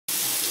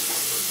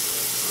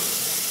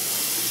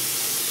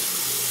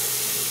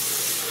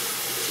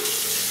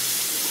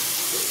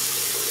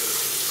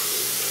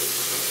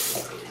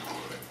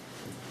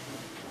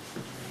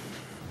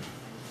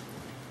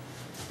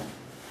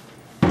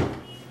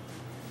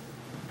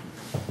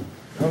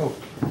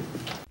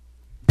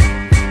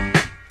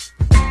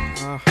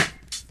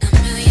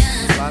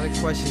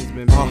questions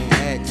been being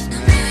asked,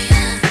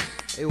 man.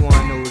 They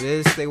wanna know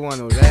this, they wanna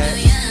know that.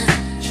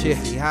 Shit,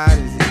 he hot,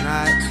 is he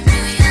not?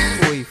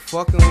 Who he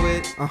fucking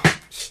with?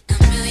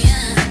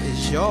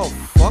 Is y'all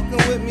fucking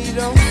with me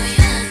though?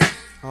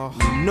 Oh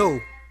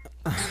no.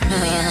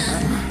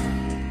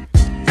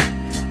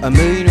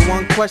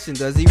 1,000,001 question.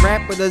 Does he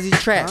rap or does he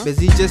trap? Is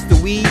he just a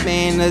weed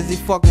man? Does he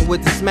fucking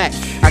with the smack?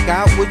 I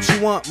got what you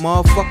want,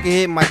 motherfucker,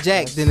 hit my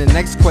jack. Then the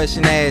next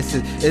question asks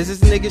is this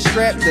nigga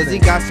strapped? Does he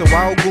got some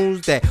wild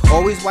goons that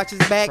always watch his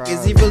back?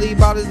 Is he really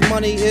about his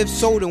money? If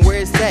so, then where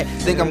it's at?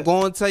 Think I'm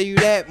gonna tell you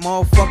that?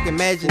 Motherfucker,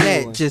 imagine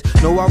that. Just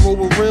know I roll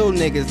with real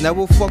niggas,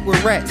 never fuck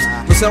with rats.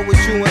 What's up with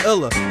you and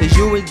Illa? Is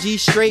you and G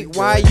straight?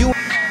 Why you?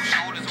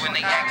 Shoulders when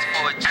they ask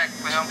for a check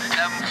for him.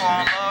 Never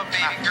fall in love,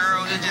 baby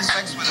girl, it's just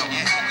sex with him.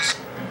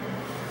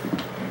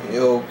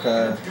 Yo,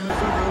 cuz.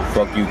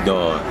 Fuck you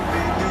doing?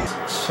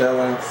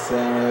 Chillin',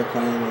 sitting here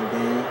playing the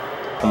game.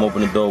 I'm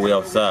opening the doorway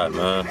outside,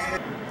 man.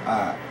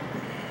 Alright.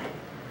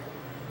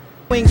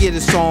 Ain't get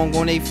a song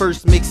on they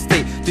first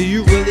mixtape. Do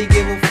you really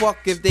give a fuck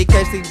if they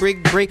catch they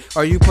break?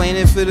 Are you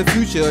planning for the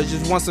future or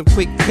just want some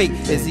quick pay?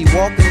 Is he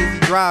walking, is he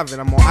driving?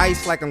 I'm on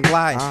ice like I'm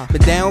gliding.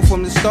 Been down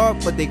from the start,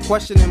 but they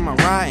questioning my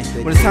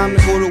riding. When it's time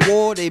to go to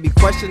war, they be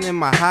questioning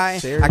my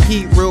hiding. I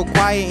keep real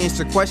quiet,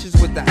 answer questions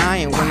with the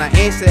iron. When I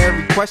answer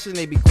every question,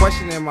 they be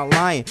questioning my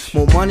lying.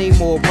 More money,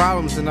 more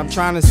problems, and I'm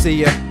trying to see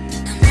ya.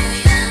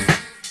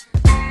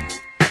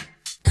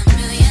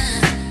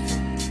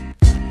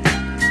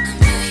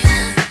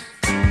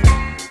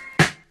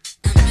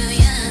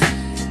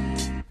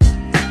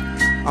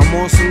 I'm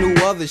on some new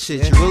other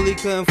shit, you really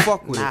couldn't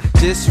fuck with it.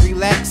 Just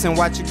relax and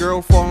watch your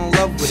girl fall in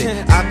love with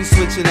it. I be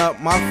switching up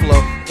my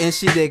flow, and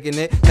she digging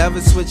it. Never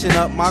switching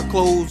up my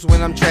clothes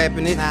when I'm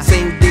trapping it.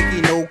 Same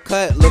dicky, no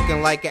cut,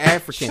 looking like an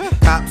African.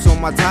 Cops on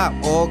my top,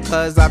 all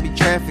cuz I be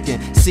trafficking.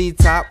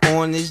 C-top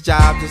on this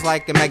job just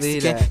like a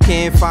Mexican.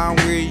 Can't find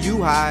where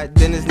you hide,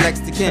 then it's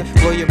next to kin.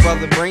 Blow your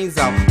brother brains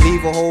out,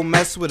 leave a whole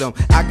mess with him.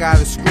 I got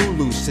a screw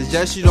loose,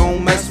 suggest you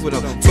don't mess with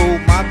him.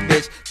 Told my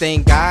bitch,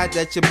 thank God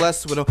that you're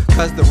blessed with him,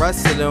 cause the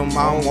rest of them,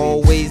 I'm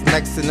always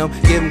next to them.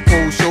 Give them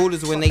cold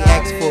shoulders when they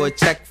ask for a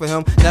check for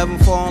him. Never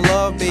fall in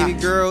love, baby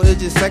girl,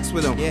 it's just sex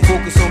with him.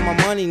 Focus on my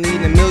money,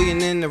 need $1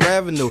 million in the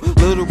revenue.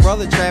 Little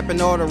brother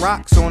trapping all the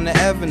rocks on the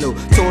avenue.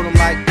 Told him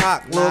like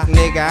Pac, look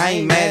nigga, I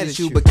ain't mad at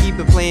you, but keep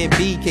it playing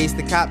B case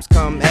the cops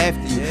come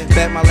after you.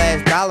 Bet my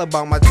last dollar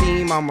about my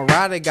team, I'm a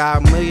rider,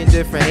 got 1,000,000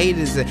 different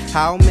haters and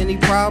how many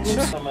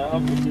problems?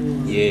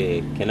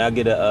 Yeah, can I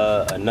get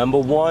a number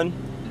one?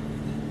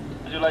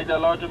 Would you like that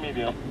large or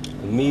medium?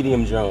 A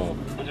medium John.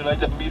 Would you like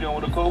that medium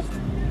with a Coke?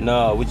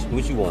 No,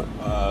 what you want?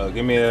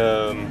 Give me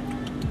a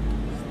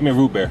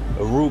root beer.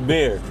 A root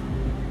beer.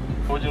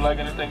 Would you like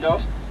anything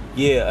else?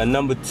 Yeah, a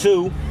number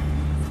two.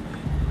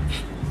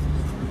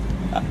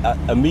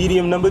 A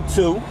medium number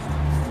two.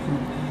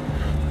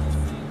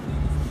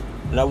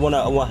 And I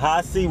want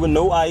high C with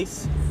no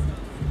ice.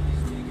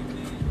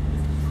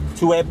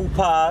 2 apple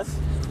pies.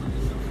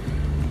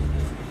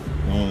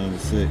 Number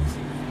 6.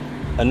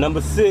 A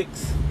number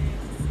 6.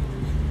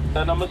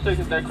 That number 6,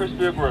 is that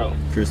crispy or grilled?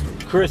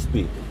 Crispy.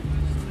 Crispy.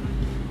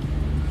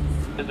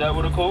 Is that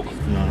with a Coke?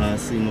 No, high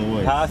C, no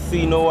ice. High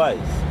C, no ice.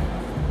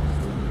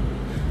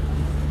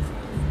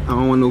 I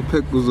don't want no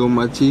pickles on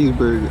my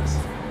cheeseburgers.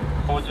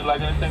 Would you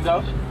like anything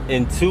else?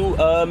 And 2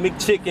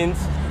 McChickens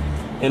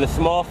and a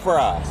small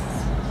fry.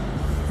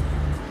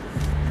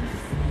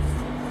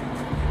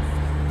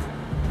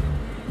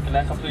 Can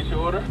that complete your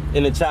order?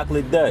 And a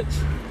chocolate Dutch.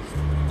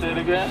 Say it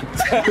again.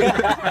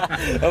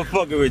 I'm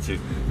fucking with you.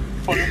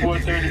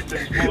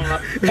 4436.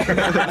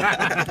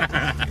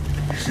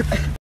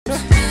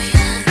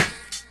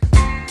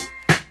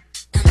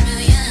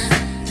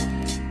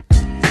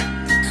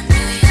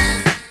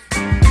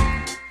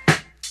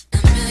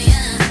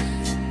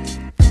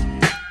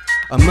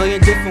 A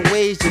million different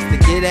ways just to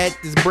get at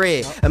this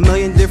bread.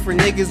 1,000,000 different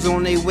niggas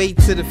on their way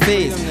to the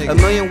feds.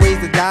 1,000,000 ways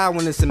to die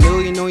when it's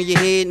 1,000,000 on your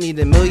head. Need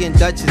 1,000,000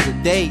 Dutches a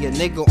day, a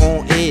nigga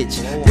on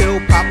edge. Pill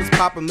poppers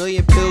pop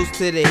 1,000,000 pills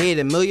to the head.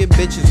 1,000,000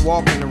 bitches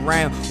walking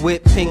around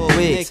with pink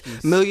wigs.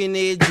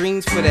 Millionaire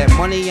dreams for that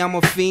money, I'm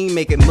a fiend.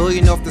 Make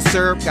 1,000,000 off the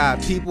syrup,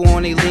 got people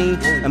on they lean.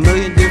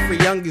 1,000,000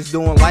 different youngers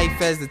doing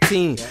life as a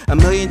teen.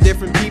 1,000,000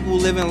 different people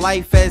living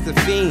life as a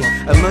fiend.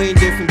 1,000,000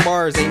 different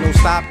bars, ain't no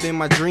stopping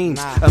my dreams.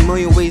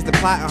 1,000,000 ways to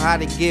plot on how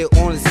to get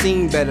on the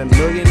scene. Bet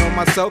 1,000,000 on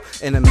myself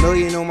and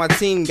 1,000,000 on my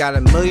team. Got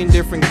 1,000,000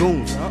 different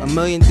goons,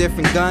 1,000,000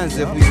 different guns.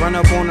 If we run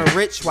up on the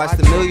rich, watch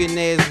the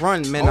millionaires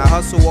run. Man, I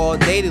hustle all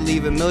day to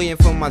leave 1,000,000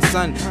 for my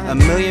son.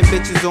 1,000,000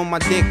 bitches on my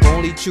dick,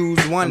 only choose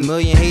one.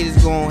 1,000,000 haters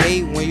gon'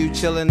 hate when you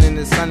chillin' in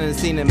the sun and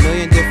seen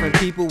 1,000,000 different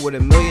people with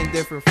 1,000,000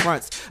 different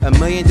fronts.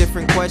 1,000,000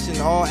 different questions,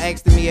 all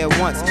asked me at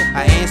once.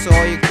 I answer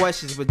all your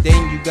questions, but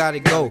then you gotta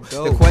go.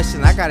 The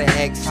question I gotta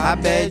ask, how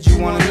bad you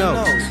wanna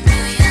know?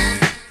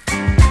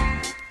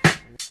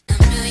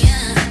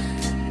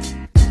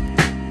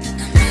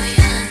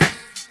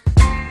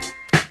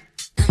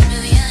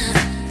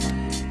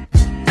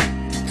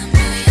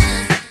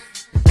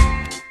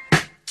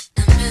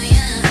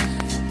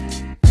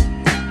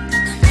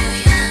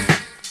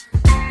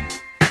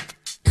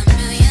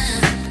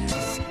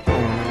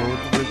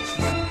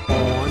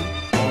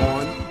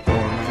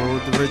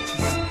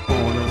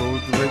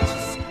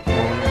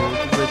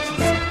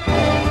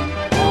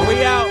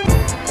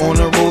 On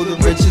the road to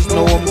riches,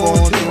 know I'm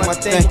gon' do my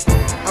thing.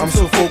 I'm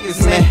so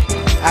focused, man,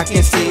 I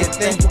can't see a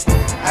thing.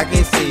 I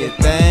can't see a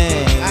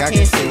thing, I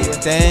can't see a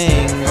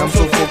thing. I'm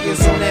so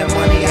focused on that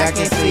money, I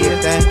can't see a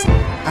thing.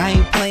 I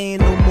ain't playing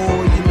no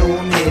more, you know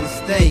I'm here to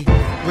stay.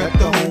 Rep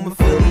the home of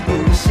Philly,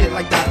 do the shit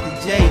like Dr.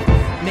 J.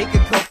 Make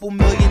a couple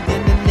million,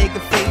 then the nigga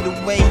fade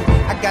away.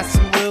 I got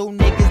some real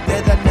niggas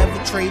that I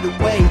never trade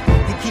away.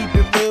 To keep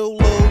it real,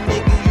 little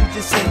nigga, you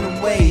just send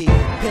away.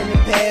 Pen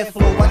and pad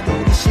flow, I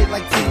do this shit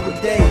like 2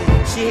 a day.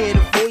 She hear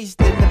the voice,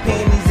 then the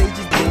panties, they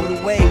just blew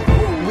it away.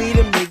 We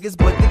them niggas,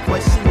 but the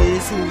question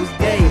is, who is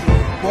they?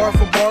 Bar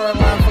for bar,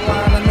 line for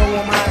line, I know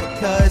I'm hot,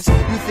 cuz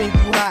you think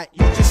you hot,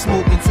 you just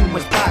smoking too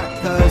much pot,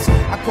 cuz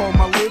I call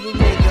my little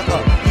nigga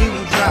up, he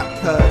will drop,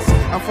 cuz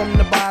I'm from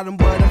the bottom,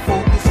 but I'm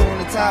focused on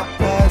the top,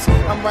 cuz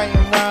I'm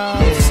writing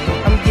rhymes,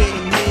 I'm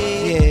getting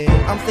mid,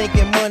 I'm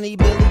thinking money,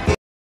 Billy